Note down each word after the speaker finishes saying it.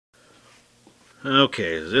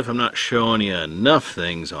Okay, as if I'm not showing you enough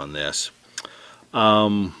things on this.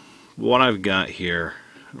 What I've got here,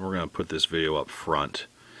 we're going to put this video up front.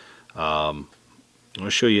 I'm going to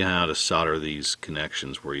show you how to solder these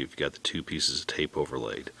connections where you've got the two pieces of tape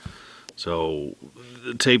overlaid. So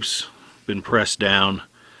the tape's been pressed down.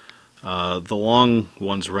 The long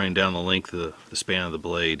ones running down the length of the span of the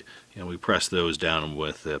blade, we press those down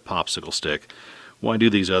with a popsicle stick. When I do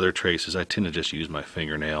these other traces, I tend to just use my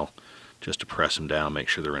fingernail just to press them down, make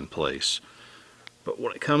sure they're in place. But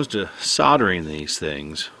when it comes to soldering these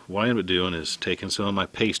things, what I end up doing is taking some of my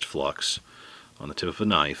paste flux on the tip of a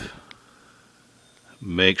knife,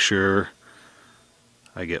 make sure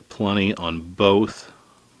I get plenty on both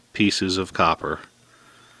pieces of copper.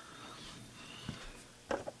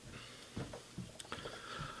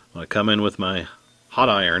 When I come in with my hot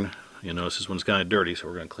iron, you notice this one's kind of dirty, so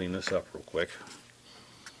we're going to clean this up real quick.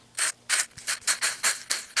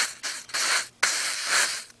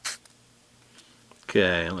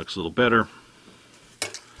 Okay, it looks a little better.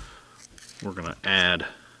 We're going to add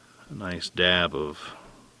a nice dab of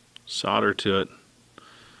solder to it.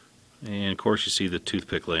 And of course you see the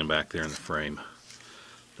toothpick laying back there in the frame.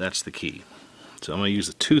 That's the key. So I'm going to use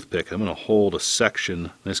the toothpick. I'm going to hold a section,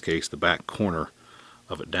 in this case the back corner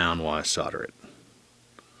of it down while I solder it.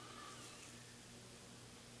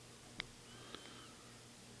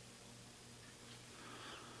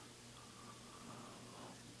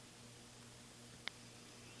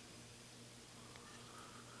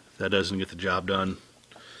 If that doesn't get the job done,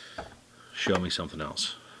 show me something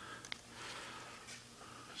else.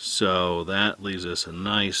 So that leaves us a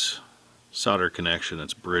nice solder connection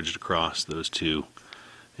that's bridged across those two.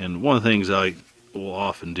 And one of the things I will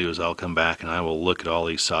often do is I'll come back and I will look at all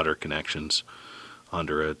these solder connections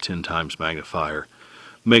under a 10 times magnifier.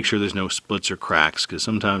 Make sure there's no splits or cracks, because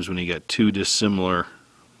sometimes when you get two dissimilar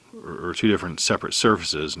or two different separate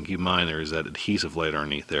surfaces, and keep in mind there is that adhesive layer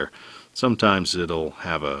underneath there, sometimes it'll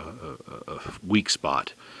have a weak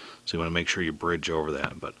spot. So you want to make sure you bridge over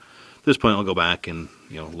that. But at this point I'll go back and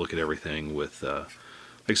look at everything with, like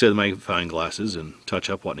I said, the magnifying glasses and touch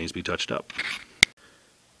up what needs to be touched up.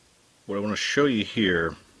 What I want to show you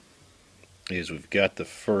here is we've got the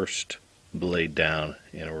first blade down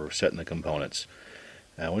and we're setting the components.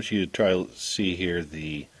 I want you to try to see here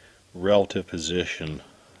the relative position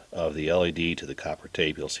of the LED to the copper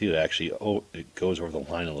tape. You'll see it actually it goes over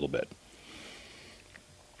the line a little bit.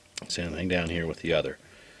 Same thing down here with the other.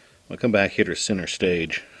 I'll come back here to center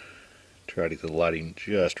stage, try to get the lighting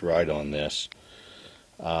just right on this.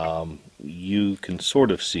 You can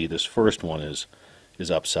sort of see this first one is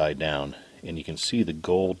upside down, and you can see the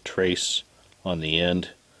gold trace on the end.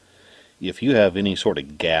 If you have any sort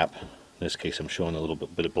of gap, in this case I'm showing a little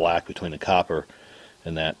bit of black between the copper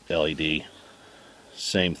and that LED,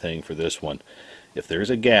 same thing for this one. If there's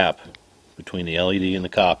a gap between the LED and the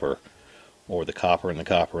copper, or the copper and the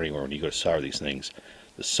copper anywhere when you go to solder these things,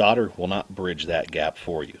 the solder will not bridge that gap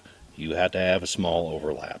for you. You have to have a small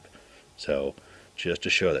overlap. So just to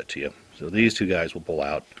show that to you. So these two guys will pull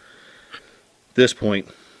out. At this point,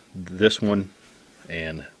 this one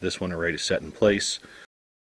and this one are ready to set in place.